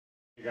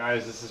Hey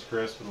guys, this is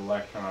Chris with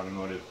Electron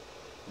Automotive.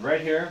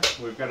 Right here,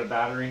 we've got a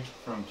battery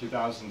from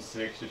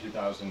 2006 to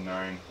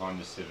 2009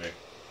 Honda Civic.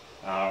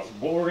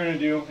 What we're going to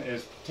do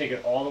is take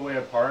it all the way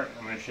apart.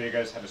 I'm going to show you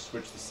guys how to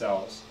switch the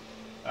cells.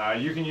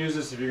 You can use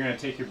this if you're going to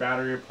take your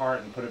battery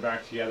apart and put it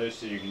back together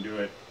so you can do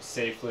it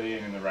safely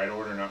and in the right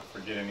order, not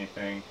forget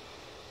anything.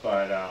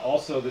 But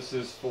also this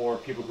is for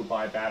people who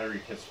buy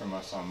battery kits from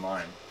us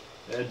online.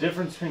 The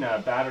difference between a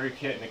battery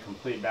kit and a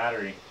complete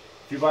battery: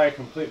 if you buy a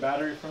complete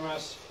battery from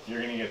us, you're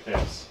going to get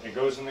this. It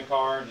goes in the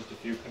car, just a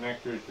few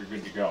connectors, you're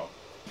good to go.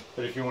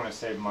 But if you want to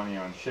save money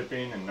on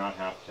shipping and not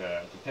have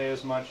to pay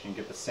as much and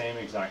get the same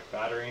exact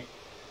battery,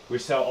 we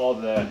sell all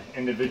the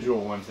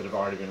individual ones that have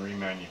already been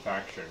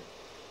remanufactured.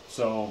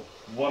 So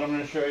what I'm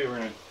going to show you, we're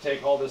going to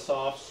take all this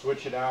off,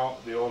 switch it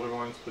out, the older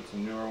ones, put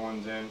some newer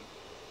ones in,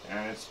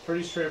 and it's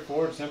pretty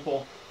straightforward,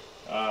 simple.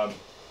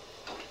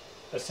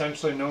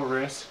 Essentially no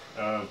risk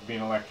of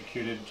being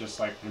electrocuted, just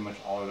like pretty much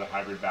all of the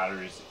hybrid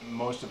batteries.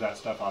 Most of that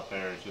stuff out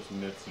there is just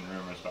myths and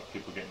rumors about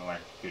people getting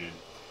electrocuted.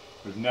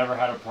 We've never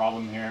had a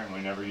problem here, and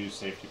we never use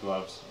safety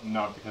gloves,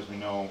 not because we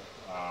know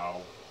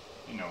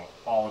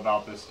all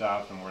about this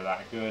stuff and we're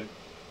that good,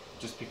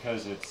 just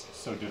because it's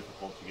so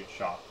difficult to get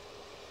shocked.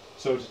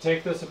 So to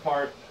take this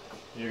apart,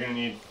 you're going to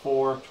need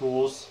 4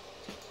 tools,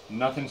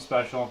 nothing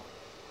special.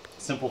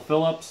 Simple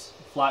Phillips,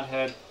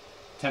 flathead,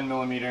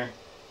 10mm,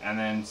 and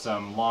then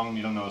some long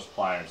needle nose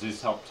pliers.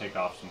 These help take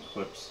off some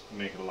clips,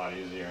 make it a lot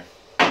easier.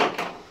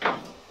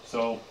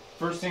 So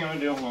first thing I'm going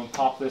to do, I'm going to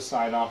pop this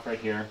side off right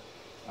here.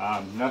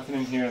 Nothing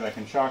in here that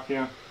can shock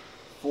you.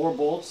 4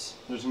 bolts.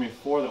 There's going to be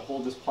 4 that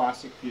hold this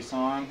plastic piece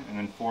on, and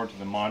then 4 to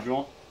the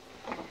module.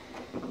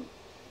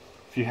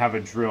 If you have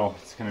a drill,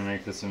 it's going to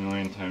make this a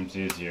million times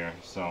easier.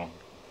 So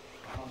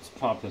let's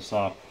pop this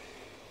off.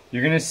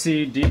 You're going to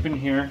see deep in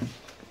here,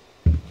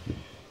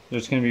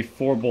 there's going to be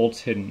 4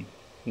 bolts hidden.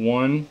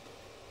 1,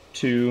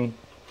 2,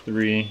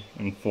 3,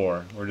 and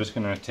 4. We're just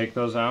going to take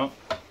those out.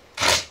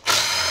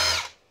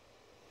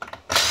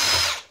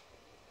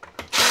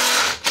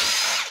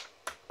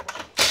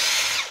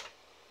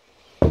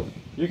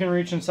 You can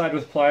reach inside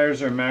with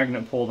pliers or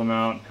magnet pull them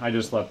out. I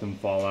just let them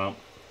fall out.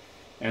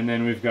 And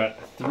then we've got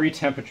 3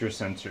 temperature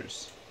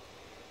sensors.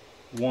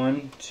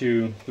 1,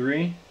 2,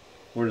 3.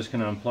 We're just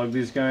going to unplug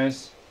these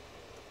guys.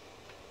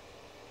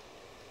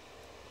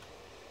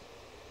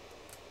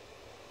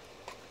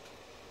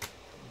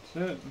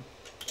 That's it.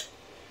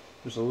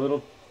 There's a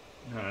little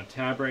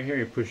tab right here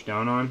you push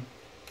down on,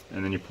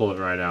 and then you pull it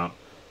right out.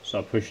 So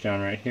I'll push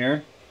down right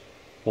here,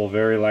 pull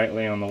very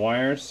lightly on the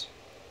wires,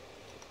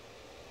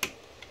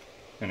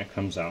 and it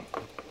comes out.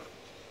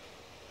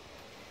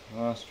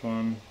 Last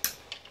one.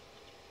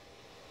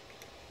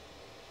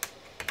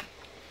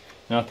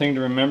 Now, a thing to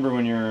remember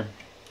when you're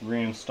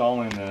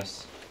reinstalling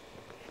this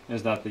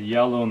is that the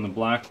yellow and the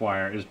black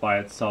wire is by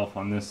itself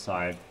on this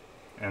side,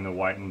 and the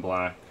white and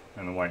black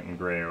and the white and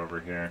gray over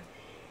here.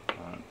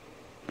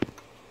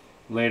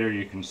 Later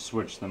you can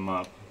switch them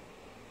up.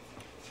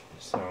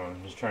 So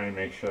I'm just trying to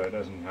make sure that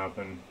doesn't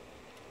happen.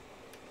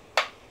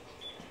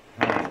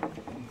 Alright,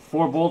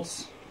 4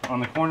 bolts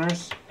on the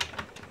corners.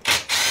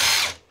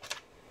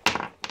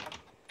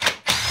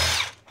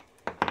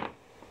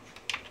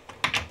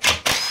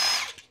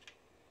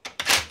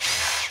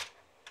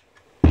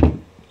 And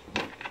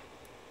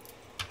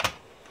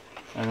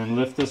then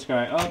lift this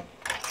guy up,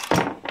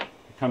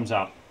 it comes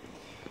out.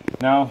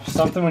 Now,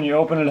 something when you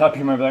open it up,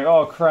 you might be like,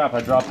 oh crap, I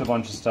dropped a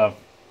bunch of stuff.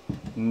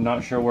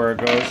 Not sure where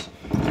it goes.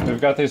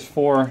 We've got these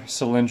 4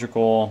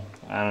 cylindrical,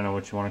 I don't know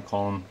what you want to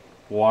call them,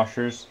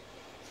 washers,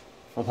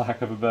 for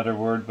lack of a better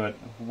word, but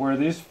where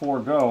these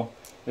 4 go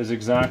is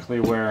exactly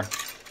where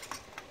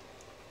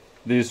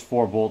these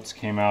 4 bolts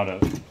came out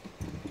of.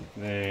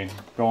 They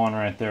go on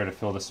right there to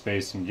fill the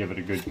space and give it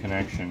a good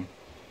connection.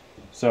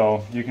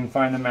 So you can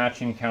find the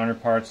matching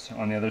counterparts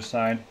on the other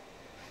side.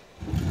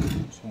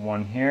 So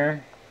 1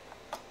 here,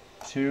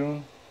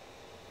 2,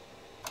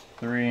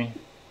 3,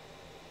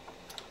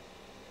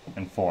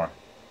 and 4.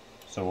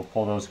 So we'll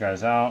pull those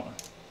guys out.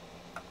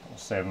 We'll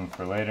save them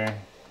for later.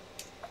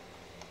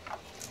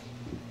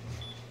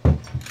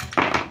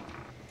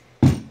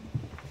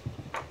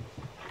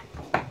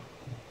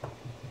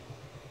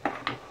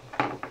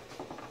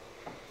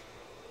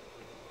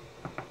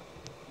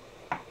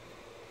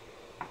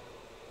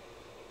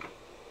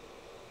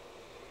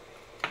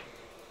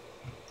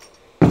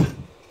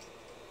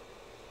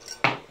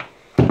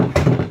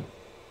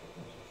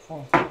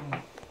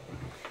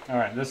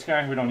 Alright, this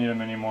guy, we don't need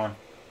him anymore.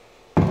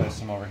 Place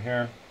him over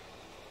here.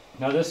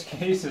 Now this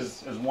case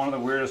is one of the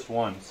weirdest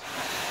ones.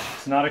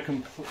 It's not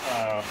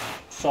a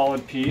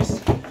solid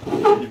piece.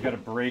 You've got to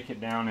break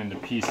it down into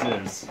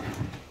pieces.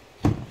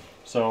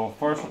 So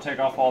first we'll take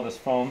off all this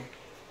foam.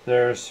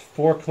 There's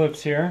 4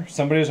 clips here.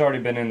 Somebody's already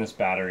been in this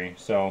battery,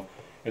 so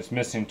it's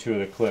missing 2 of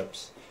the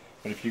clips.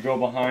 But if you go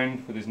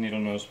behind with these needle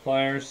nose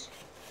pliers,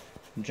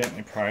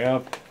 gently pry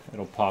up,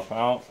 it'll pop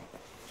out.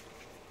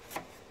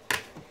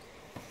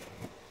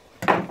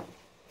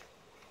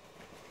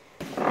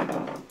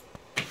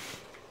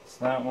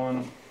 That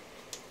one.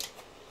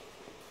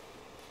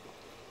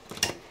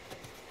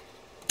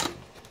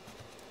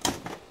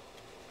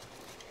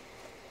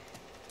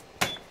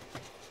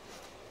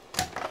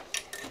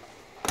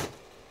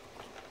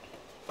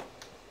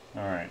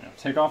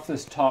 take off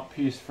this top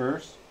piece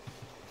first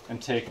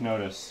and take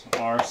notice,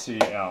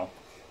 RCL.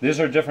 These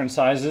are different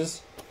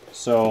sizes,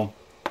 so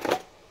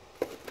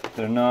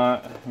they're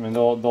not, I mean,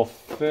 they'll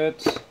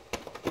fit,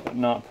 but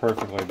not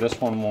perfectly. This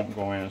one won't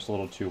go in, it's a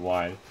little too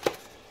wide.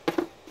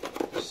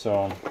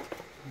 So,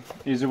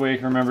 easy way you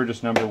can remember,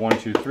 just number 1,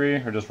 2, 3,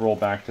 or just roll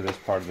back to this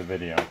part of the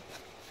video.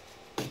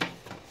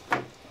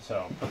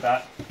 So, put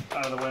that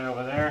out of the way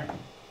over there.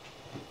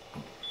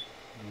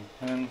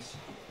 And pins.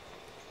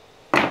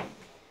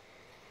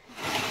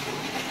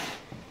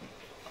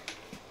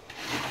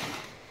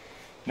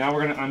 Now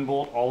we're going to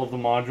unbolt all of the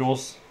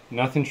modules.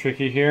 Nothing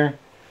tricky here.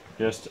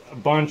 Just a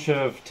bunch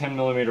of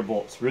 10mm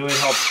bolts. Really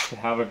helps to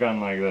have a gun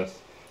like this.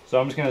 So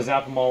I'm just going to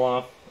zap them all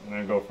off and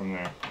then go from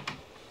there.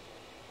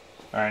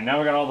 Alright, now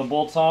we got all the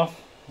bolts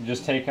off.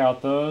 Just take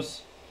out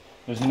those.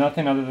 There's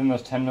nothing other than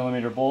those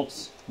 10mm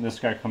bolts. This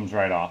guy comes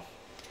right off.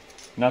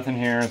 Nothing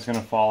here, it's going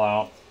to fall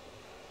out.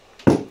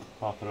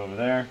 Pop it over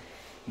there.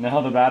 Now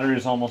the battery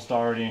is almost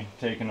already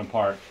taken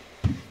apart.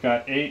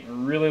 Got 8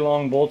 really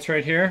long bolts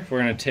right here.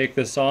 We're going to take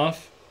this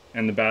off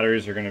and the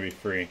batteries are going to be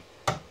free.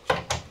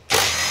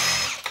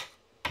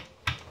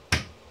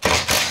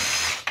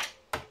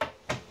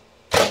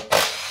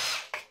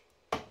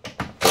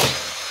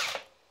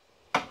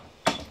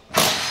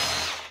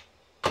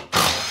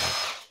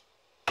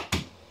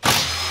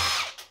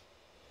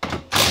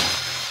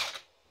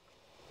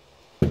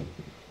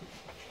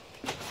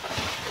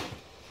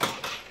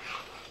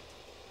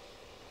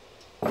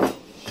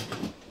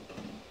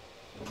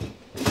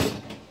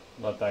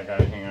 Let that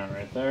guy hang out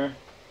right there.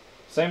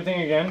 Same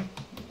thing again.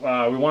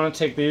 We want to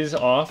take these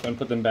off and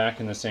put them back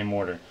in the same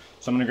order.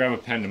 So I'm going to grab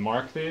a pen to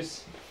mark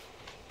these.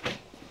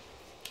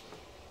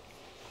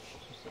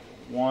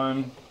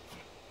 1,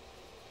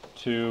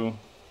 2,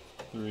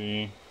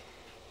 3,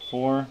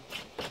 4.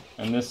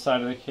 And this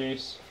side of the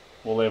case,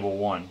 we'll label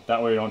 1.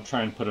 That way we don't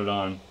try and put it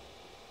on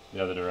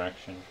the other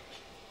direction.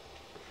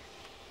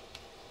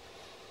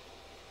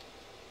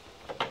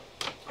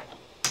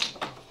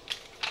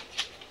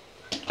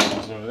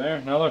 Over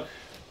there. Now look,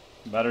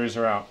 batteries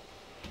are out.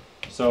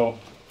 So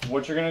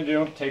what you're going to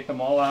do, take them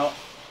all out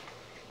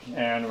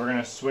and we're going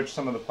to switch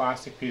some of the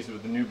plastic pieces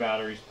with the new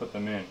batteries, put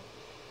them in.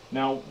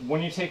 Now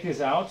when you take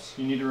these out,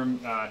 you need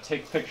to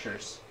take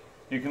pictures.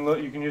 You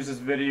can use this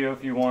video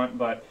if you want,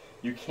 but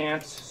you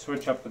can't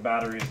switch up the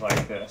batteries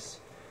like this.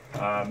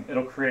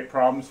 It'll create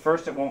problems.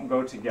 First, it won't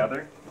go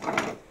together.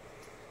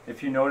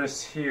 If you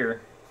notice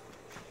here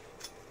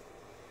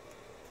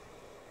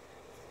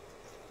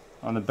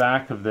on the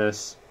back of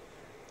this,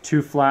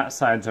 2 flat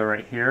sides are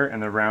right here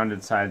and the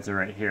rounded sides are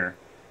right here.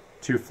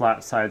 2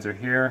 flat sides are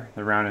here,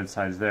 the rounded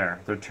sides there.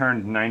 They're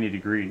turned 90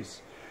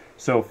 degrees.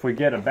 So if we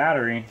get a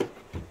battery,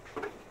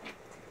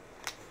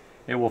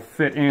 it will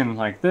fit in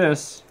like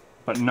this,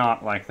 but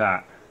not like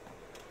that.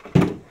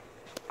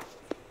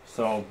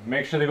 So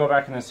make sure they go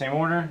back in the same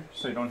order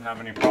so you don't have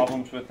any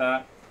problems with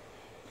that.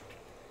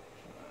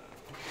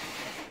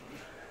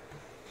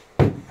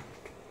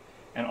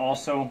 And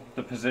also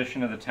the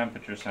position of the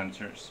temperature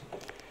sensors.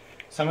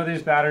 Some of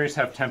these batteries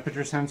have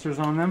temperature sensors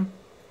on them.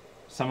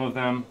 Some of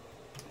them,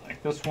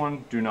 like this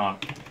one, do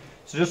not.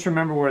 So just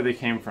remember where they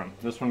came from.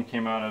 This one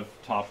came out of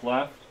top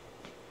left.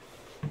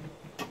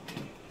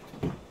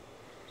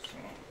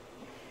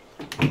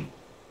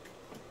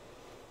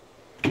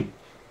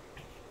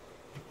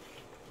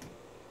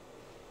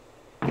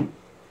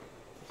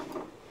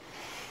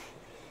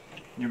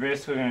 You're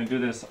basically going to do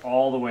this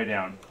all the way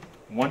down.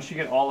 Once you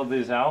get all of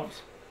these out,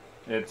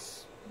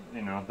 it's,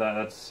 you know,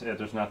 that's it.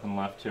 There's nothing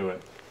left to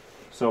it.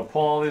 So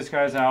pull all these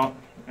guys out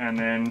and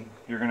then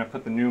you're going to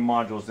put the new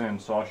modules in.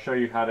 So I'll show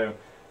you how to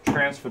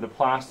transfer the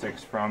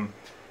plastics from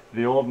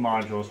the old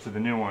modules to the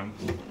new ones.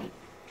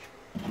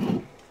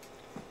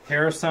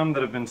 Here are some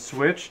that have been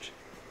switched.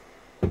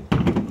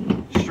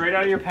 Straight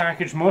out of your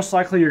package, most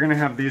likely you're going to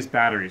have these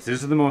batteries.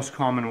 These are the most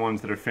common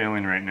ones that are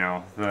failing right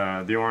now,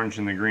 the orange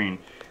and the green.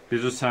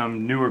 These are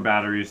some newer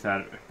batteries that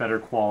are better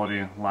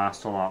quality,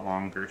 last a lot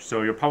longer.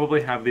 So you'll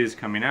probably have these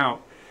coming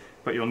out,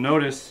 but you'll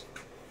notice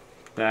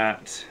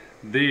that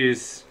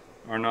these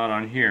are not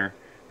on here.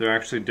 They're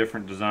actually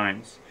different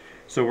designs.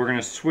 So we're going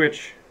to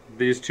switch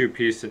these 2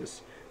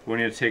 pieces. We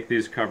need to take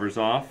these covers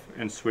off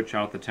and switch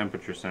out the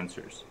temperature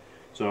sensors.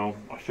 So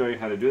I'll show you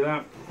how to do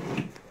that.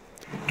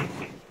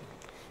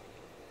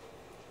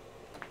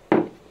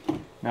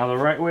 Now the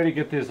right way to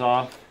get these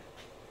off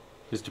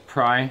is to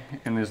pry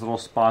in these little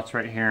spots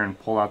right here and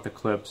pull out the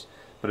clips,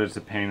 but it's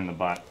a pain in the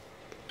butt.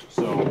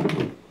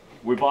 So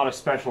we bought a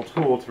special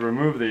tool to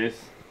remove these,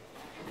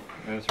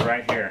 and it's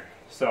right here.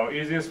 So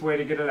easiest way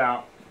to get it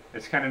out,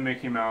 it's kind of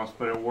Mickey Mouse,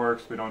 but it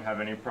works. We don't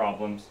have any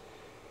problems.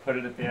 Put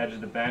it at the edge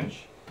of the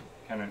bench,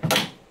 kind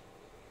of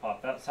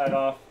pop that side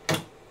off,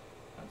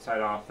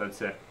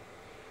 that's it.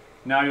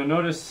 Now you'll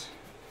notice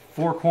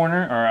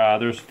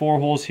there's 4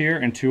 holes here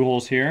and 2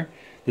 holes here.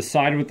 The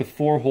side with the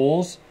 4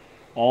 holes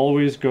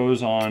always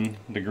goes on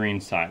the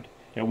green side.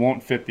 It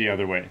won't fit the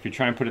other way. If you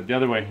try and put it the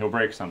other way, you'll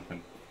break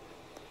something.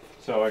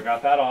 So I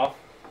got that off.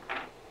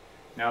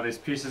 Now these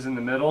pieces in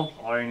the middle,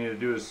 all you need to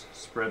do is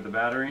spread the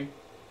battery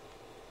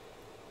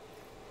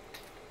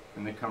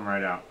and they come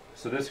right out.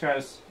 So this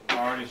guy's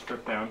already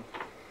stripped down.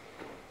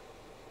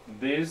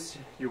 These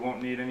you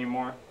won't need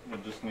anymore, you'll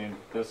just need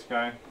this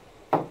guy.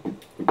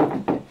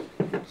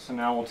 So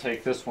now we'll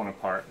take this one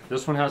apart.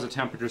 This one has a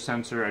temperature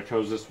sensor. I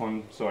chose this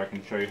one so I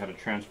can show you how to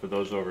transfer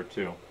those over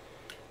too.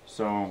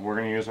 So we're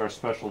going to use our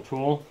special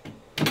tool.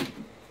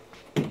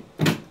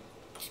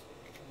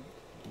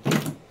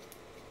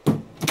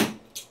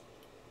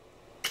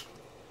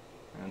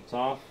 And it's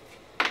off.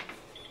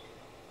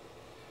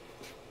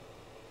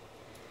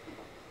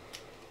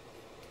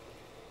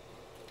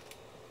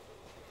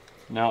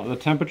 Now the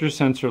temperature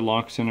sensor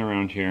locks in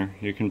around here.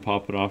 You can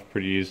pop it off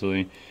pretty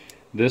easily.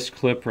 This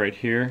clip right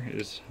here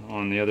is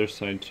on the other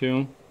side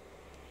too.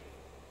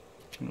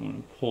 I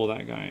want to pull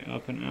that guy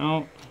up and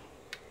out.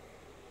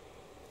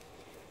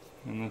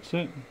 And that's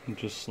it. It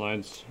just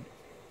slides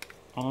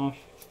off.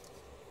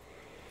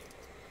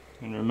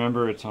 And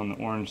remember, it's on the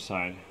orange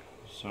side.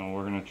 So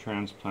we're going to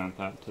transplant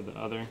that to the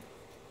other.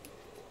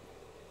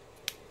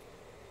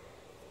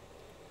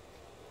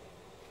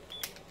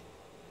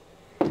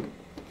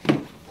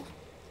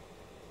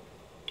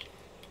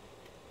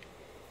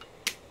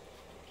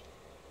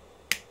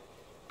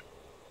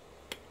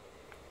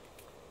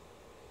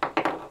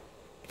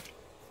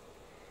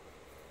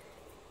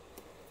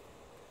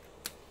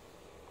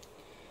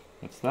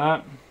 That's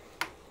that.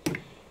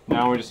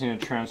 Now we just need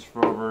to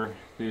transfer over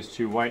these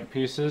two white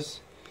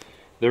pieces.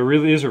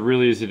 These are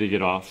really easy to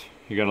get off.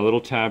 You got a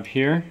little tab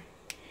here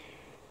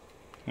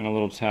and a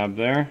little tab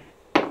there,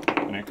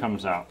 and it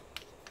comes out.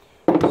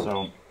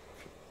 So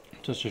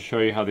just to show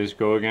you how these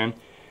go again,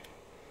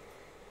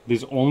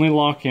 these only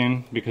lock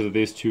in because of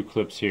these two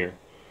clips here.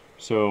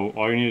 So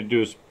all you need to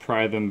do is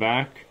pry them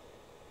back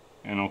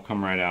and it'll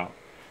come right out.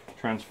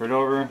 Transfer it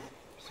over,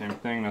 same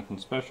thing, nothing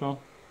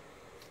special.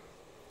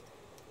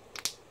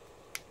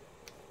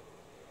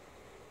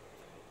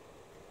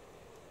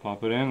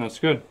 Pop it in, that's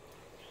good.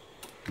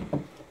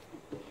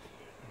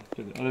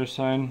 To the other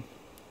side.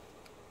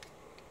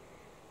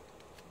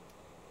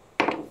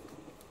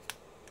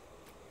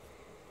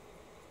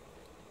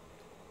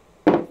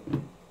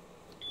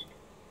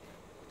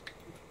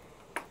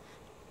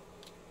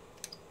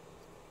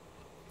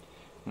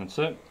 That's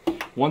it.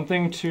 One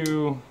thing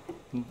to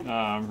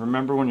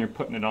remember when you're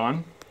putting it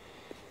on,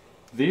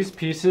 these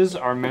pieces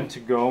are meant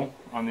to go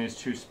on these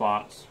two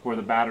spots where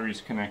the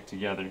batteries connect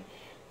together.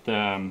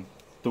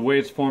 The way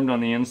it's formed on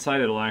the inside,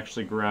 it'll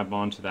actually grab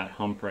onto that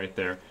hump right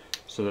there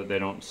so that they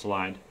don't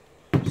slide.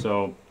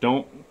 So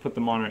don't put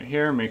them on right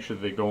here, make sure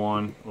they go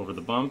on over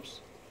the bumps.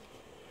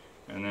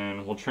 And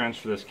then we'll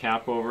transfer this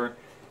cap over.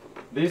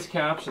 These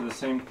caps are the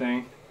same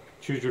thing.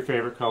 Choose your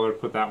favorite color,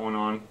 put that one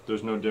on.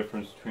 There's no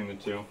difference between the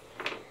two.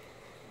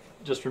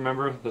 Just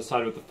remember, the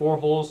side with the 4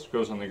 holes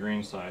goes on the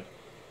green side.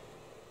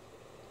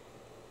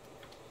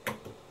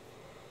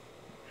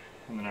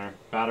 And then our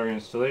battery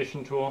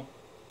installation tool.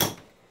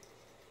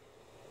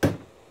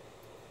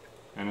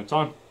 And it's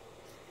on.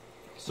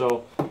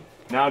 So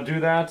now do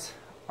that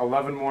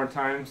 11 more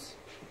times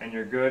and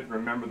you're good.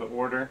 Remember the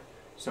order.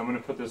 So I'm going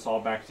to put this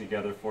all back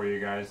together for you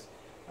guys.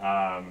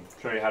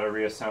 Show you how to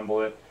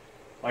reassemble it.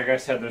 Like I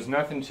said, there's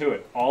nothing to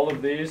it. All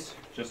of these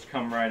just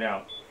come right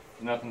out.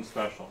 Nothing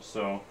special.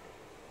 So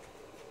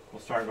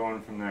we'll start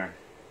going from there.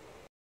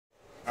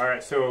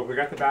 Alright, so we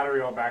got the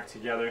battery all back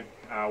together.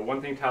 One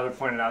thing Tyler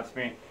pointed out to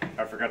me,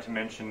 I forgot to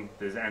mention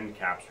these end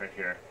caps right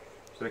here.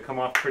 So they come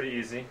off pretty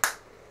easy.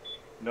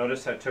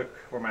 Notice I took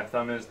where my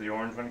thumb is, the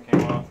orange one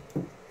came off.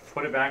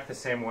 Put it back the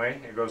same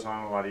way, it goes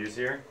on a lot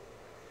easier.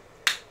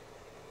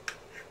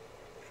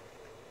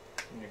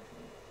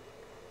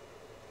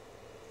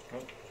 Oh,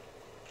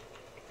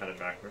 cut it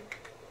backward.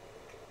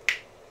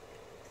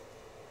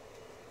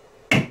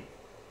 And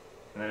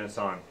then it's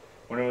on.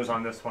 When it was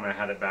on this one, I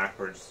had it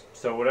backwards.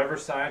 So whatever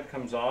side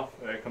comes off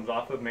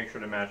of, make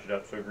sure to match it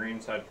up. So green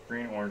side,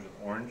 green, orange with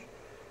orange.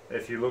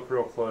 If you look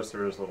real close,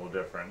 there is a little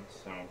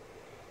difference. So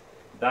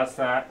that's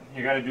that.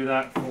 You got to do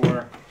that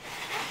for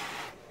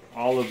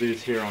all of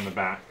these here on the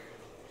back.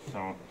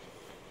 So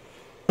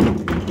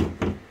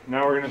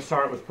now we're going to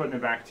start with putting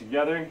it back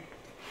together.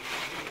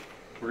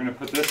 We're going to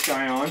put this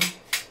guy on.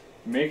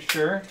 Make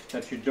sure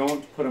that you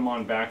don't put him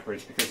on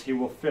backwards because he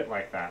will fit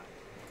like that.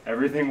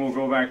 Everything will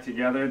go back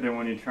together, then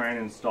when you try and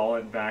install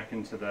it back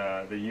into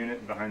the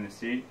unit behind the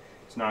seat,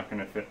 it's not going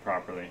to fit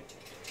properly.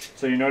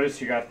 So you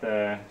notice you got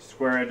the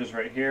square edges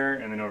right here,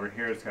 and then over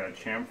here it's got a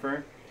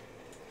chamfer.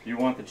 You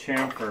want the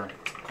chamfer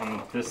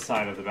on this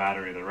side of the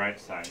battery, the right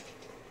side.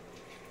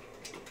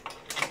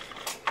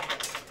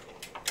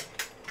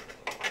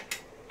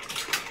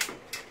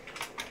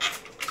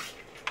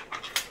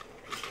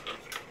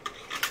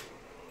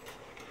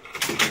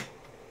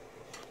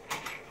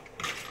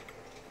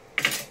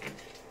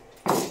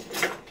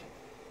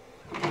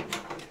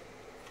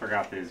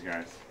 Forgot these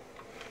guys.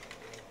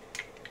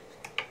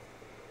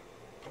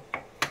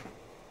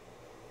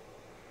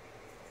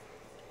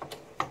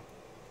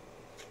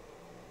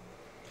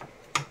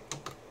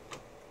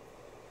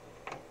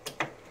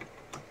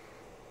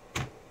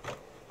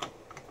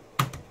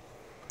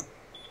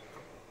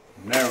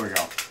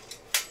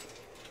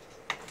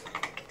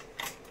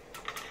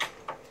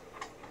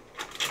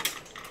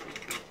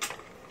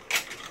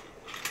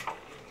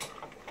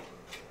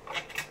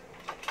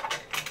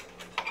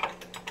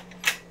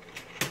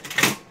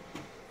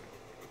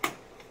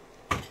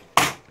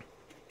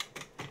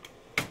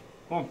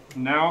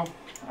 Now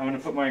I'm going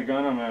to put my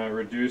gun on a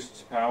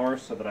reduced power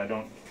so that I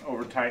don't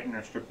over tighten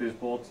or strip these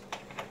bolts.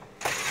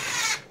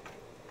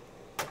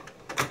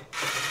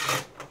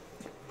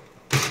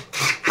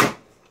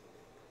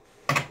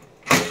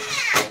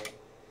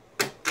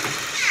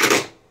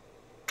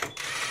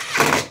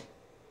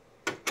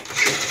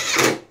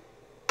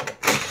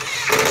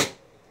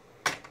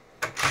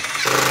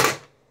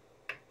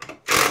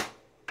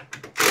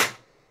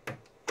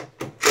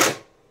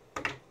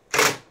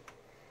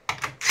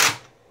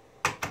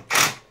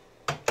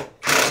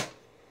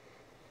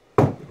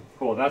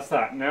 Cool, that's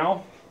that.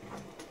 Now,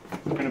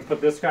 I'm going to put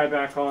this guy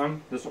back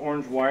on. This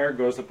orange wire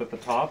goes up at the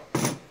top.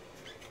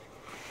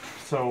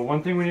 So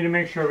one thing we need to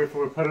make sure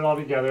before we put it all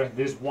together,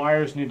 these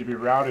wires need to be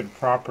routed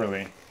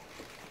properly.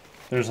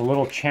 There's a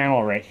little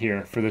channel right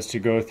here for this to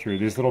go through.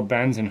 These little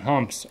bends and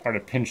humps are to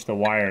pinch the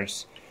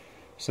wires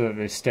so that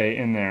they stay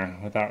in there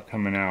without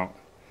coming out.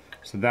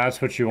 So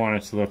that's what you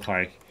want it to look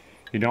like.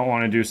 You don't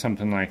want to do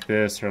something like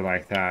this or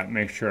like that.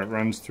 Make sure it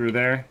runs through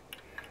there.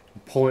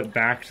 Pull it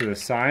back to the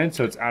side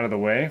so it's out of the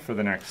way for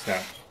the next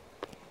step.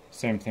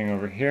 Same thing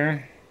over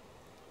here.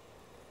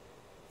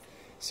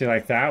 See,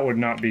 like that would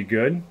not be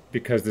good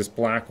because this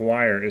black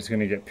wire is going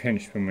to get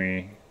pinched when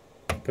we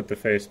put the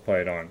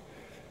faceplate on.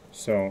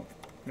 So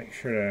make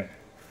sure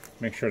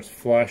it's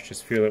flush,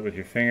 just feel it with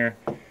your finger.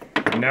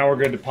 And now we're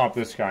good to pop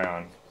this guy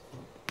on.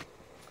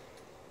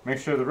 Make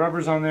sure the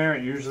rubber's on there,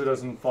 it usually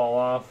doesn't fall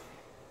off.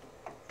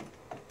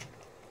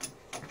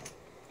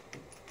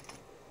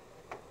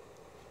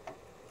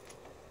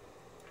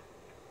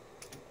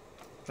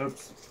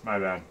 Oops, my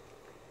bad.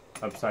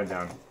 Upside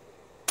down.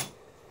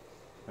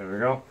 There we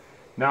go.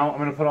 Now I'm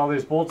going to put all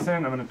these bolts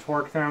in. I'm going to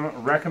torque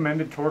them.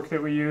 Recommended torque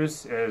that we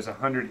use is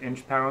 100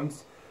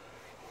 inch-pounds.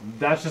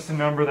 That's just a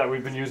number that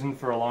we've been using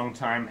for a long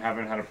time.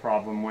 Haven't had a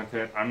problem with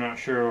it. I'm not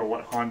sure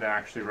what Honda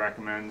actually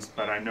recommends,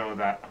 but I know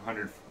that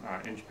 100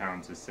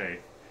 inch-pounds is safe.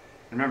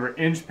 Remember,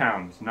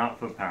 inch-pounds, not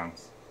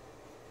foot-pounds.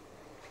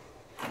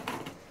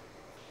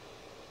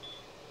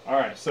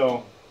 Alright,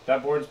 so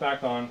that board's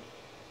back on.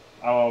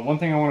 One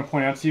thing I want to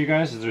point out to you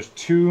guys is there's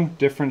two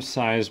different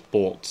size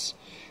bolts.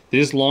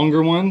 These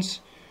longer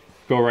ones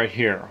go right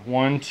here.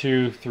 1,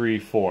 2, 3,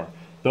 4.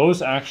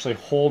 Those actually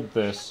hold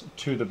this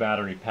to the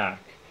battery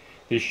pack.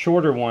 These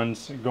shorter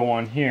ones go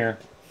on here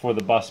for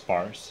the bus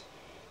bars.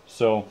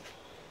 So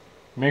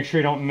make sure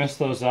you don't mess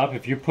those up.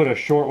 If you put a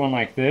short one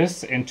like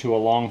this into a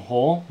long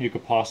hole, you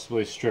could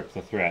possibly strip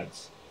the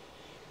threads.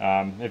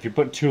 If you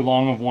put too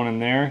long of one in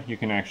there, you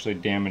can actually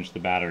damage the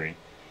battery.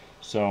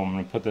 So I'm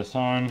going to put this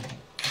on.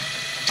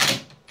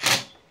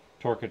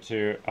 Torque it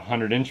to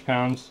 100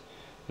 inch-pounds.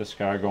 This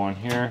guy will go on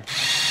here.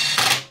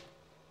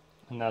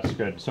 And that's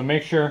good. So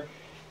make sure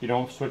you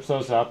don't switch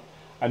those up.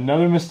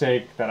 Another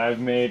mistake that I've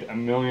made a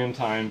million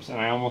times, and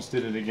I almost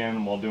did it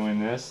again while doing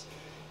this,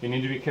 you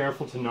need to be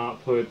careful to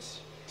not put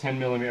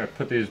 10mm, or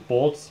put these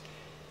bolts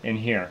in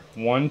here.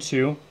 1,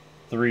 2,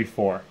 3,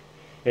 4.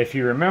 If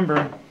you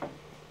remember,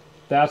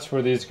 that's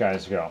where these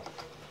guys go.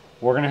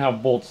 We're going to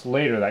have bolts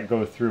later that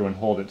go through and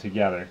hold it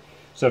together.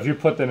 So if you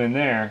put them in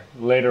there,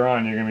 later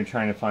on you're going to be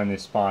trying to find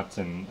these spots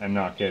and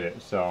not get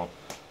it. So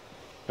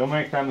don't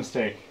make that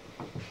mistake.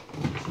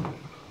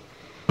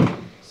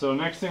 So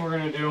next thing we're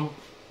going to do,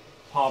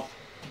 pop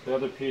the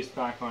other piece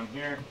back on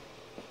here.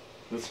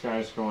 This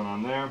guy's going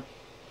on there.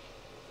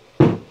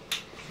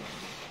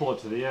 Pull it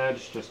to the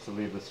edge just to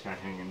leave this guy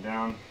hanging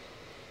down.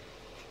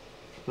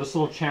 This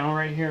little channel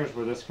right here is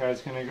where this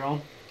guy's going to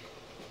go.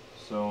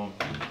 So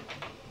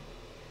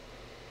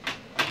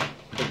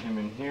put him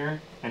in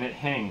here, and it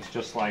hangs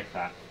just like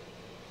that.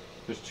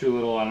 There's two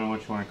little, I don't know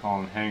what you want to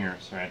call them,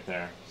 hangers right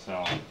there.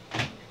 So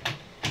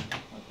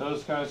let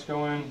those guys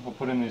go in. We'll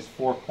put in these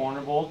 4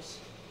 corner bolts.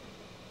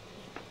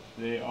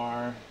 They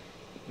are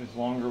these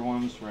longer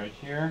ones right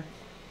here.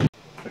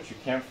 But you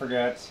can't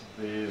forget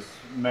these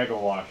mega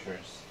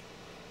washers.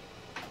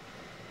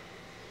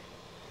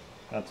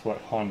 That's what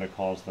Honda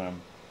calls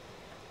them.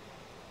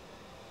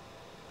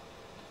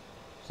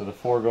 So the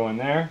 4 go in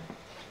there.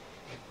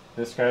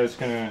 This guy is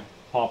going to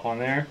pop on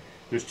there.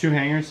 There's 2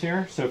 hangers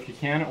here, so if you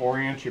can,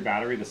 orient your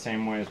battery the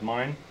same way as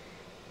mine.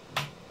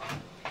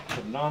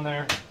 Put it on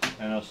there,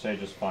 and it'll stay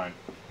just fine.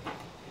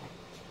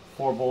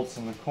 4 bolts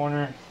in the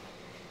corner.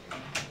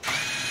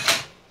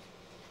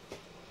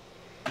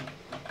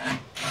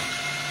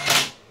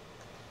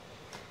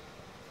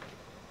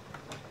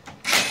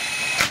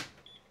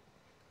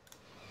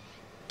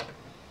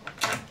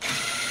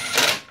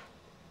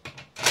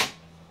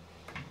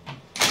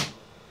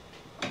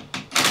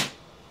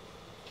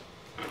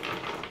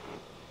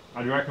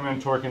 I'd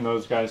recommend torquing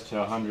those guys to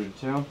 100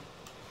 too.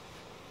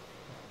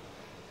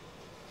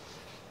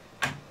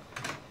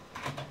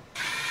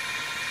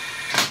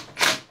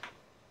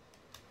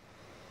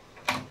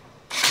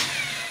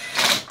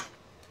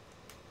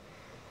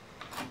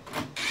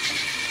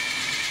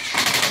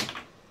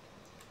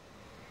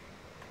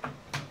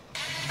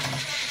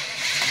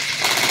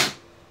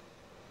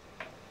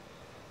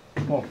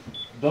 Well,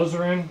 those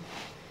are in.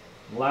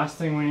 Last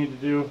thing we need to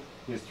do,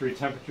 these 3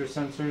 temperature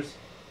sensors,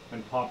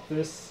 and pop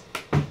this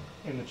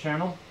in the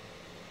channel.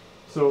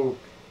 So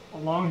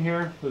along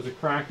here, there's a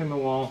crack in the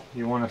wall.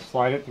 You want to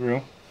slide it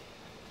through.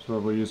 So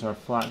we'll use our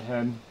flat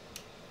head.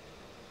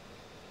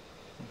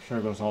 Make sure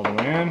it goes all the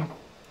way in.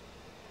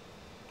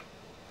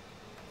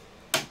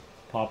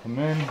 Pop them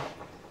in.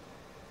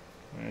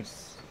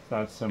 It's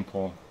that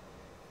simple.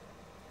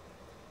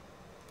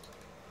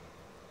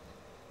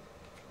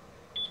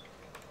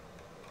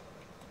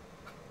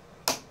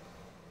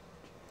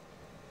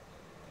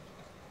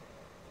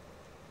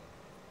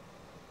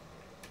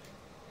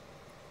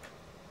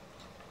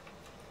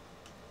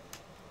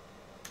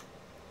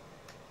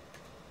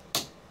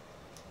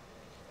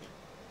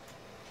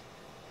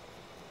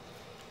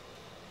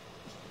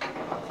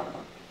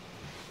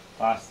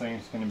 Last thing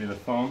is going to be the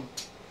foam.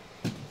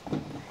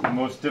 The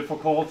most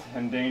difficult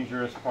and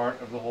dangerous part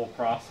of the whole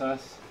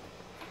process.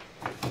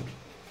 So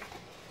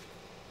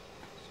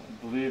I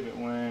believe it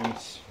went,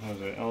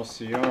 was it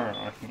LCR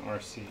or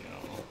RCL?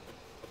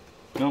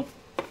 Nope.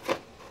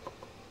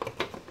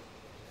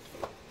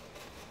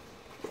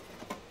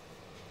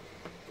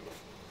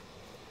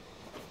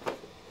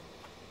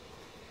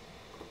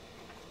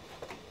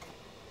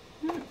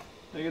 Did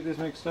I get these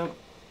mixed up?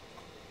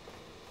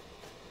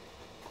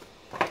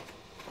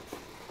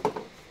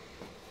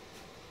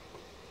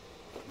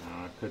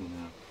 Couldn't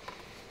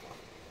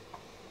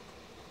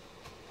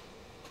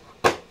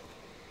have.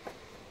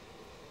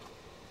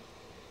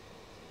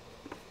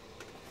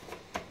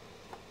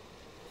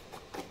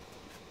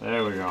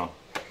 There we go.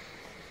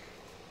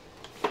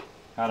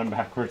 Got them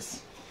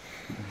backwards.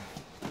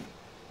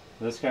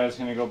 This guy's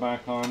going to go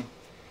back on.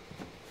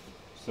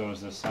 So is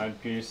this side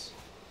piece.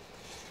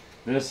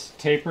 This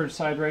tapered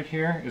side right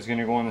here is going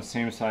to go on the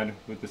same side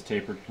with this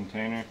tapered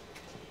container.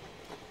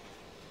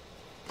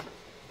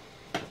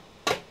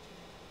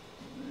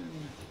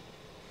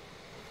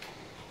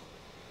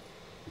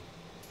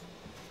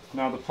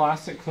 Now the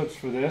plastic clips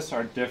for this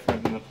are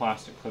different than the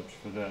plastic clips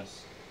for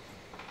this.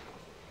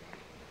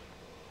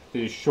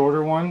 These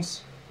shorter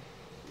ones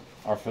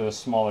are for the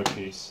smaller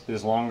piece.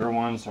 These longer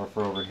ones are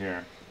for over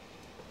here.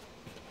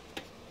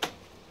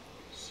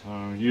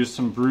 So use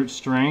some brute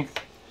strength.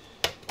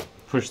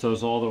 Push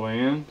those all the way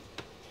in.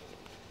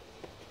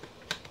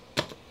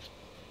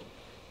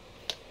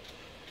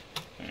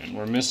 And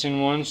we're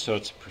missing one, so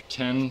it's a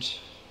pretend.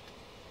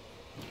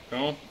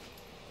 Go.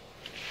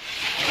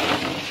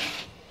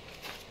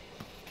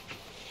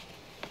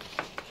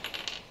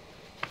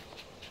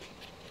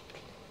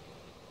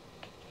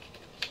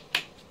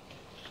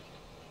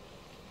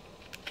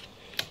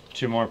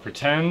 Two more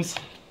pretends.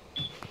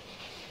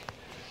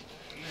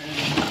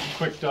 And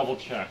quick double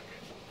check.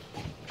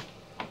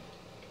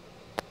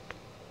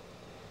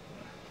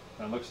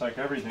 That looks like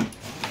everything.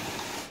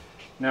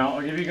 Now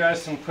I'll give you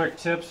guys some quick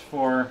tips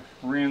for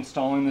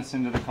reinstalling this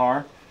into the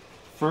car.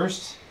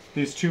 First,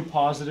 these two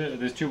wires,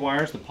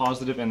 the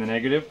positive and the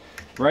negative,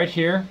 right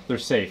here, they're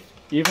safe.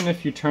 Even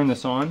if you turn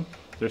this on,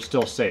 they're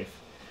still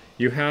safe.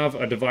 You have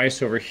a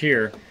device over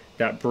here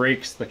that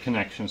breaks the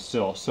connection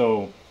still,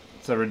 so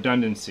it's a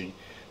redundancy.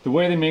 The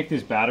way they make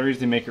these batteries,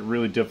 they make it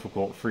really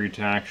difficult for you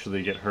to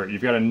actually get hurt.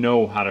 You've got to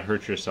know how to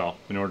hurt yourself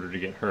in order to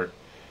get hurt.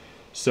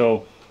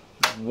 So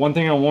one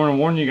thing I want to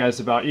warn you guys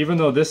about, even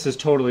though this is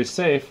totally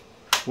safe,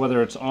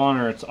 whether it's on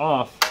or it's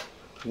off,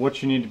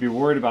 what you need to be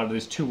worried about are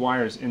these two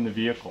wires in the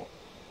vehicle.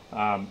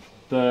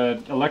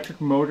 The electric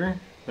motor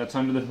that's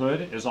under the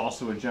hood is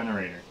also a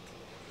generator.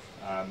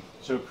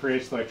 So it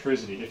creates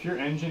electricity. If your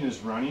engine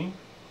is running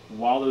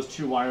while those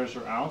two wires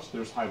are out,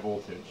 there's high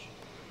voltage.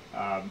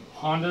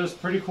 Honda's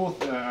pretty cool.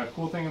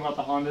 Cool thing about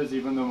the Hondas,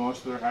 even though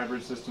most of their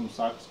hybrid system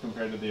sucks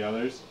compared to the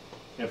others,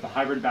 if the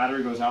hybrid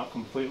battery goes out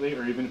completely,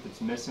 or even if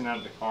it's missing out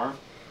of the car,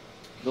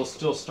 they'll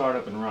still start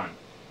up and run.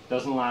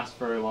 Doesn't last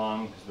very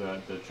long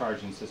because the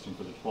charging system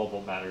for the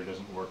 12-volt battery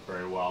doesn't work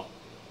very well.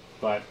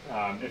 But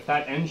if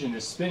that engine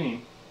is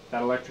spinning,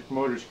 that electric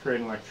motor is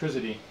creating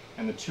electricity,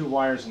 and the two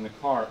wires in the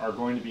car are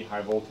going to be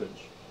high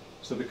voltage.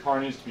 So the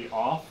car needs to be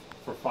off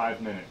for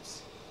 5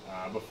 minutes.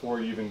 Before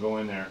you even go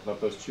in there,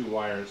 let those two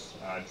wires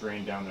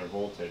drain down their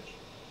voltage.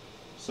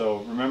 So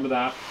remember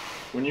that.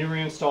 When you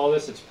reinstall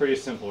this, it's pretty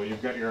simple.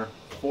 You've got your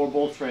 4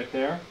 bolts right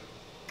there,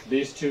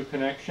 these two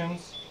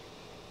connections,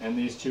 and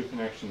these two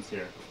connections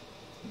here.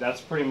 That's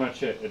pretty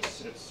much it.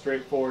 It's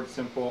straightforward,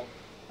 simple.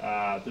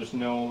 There's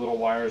no little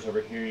wires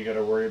over here you got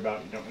to worry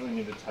about. You don't really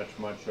need to touch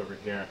much over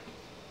here.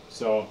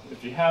 So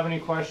if you have any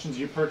questions,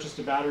 you purchased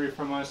a battery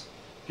from us,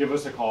 give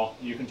us a call.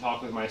 You can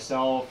talk with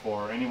myself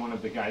or any one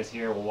of the guys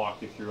here. We'll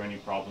walk you through any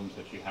problems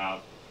that you have.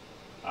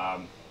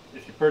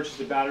 If you purchased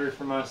a battery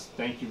from us,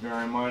 thank you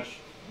very much.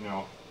 You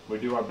know, we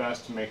do our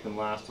best to make them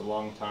last a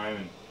long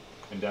time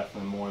and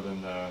definitely more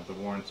than the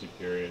warranty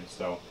period.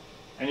 So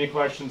any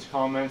questions,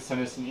 comments,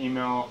 send us an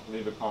email,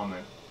 leave a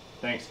comment.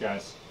 Thanks,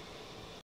 guys.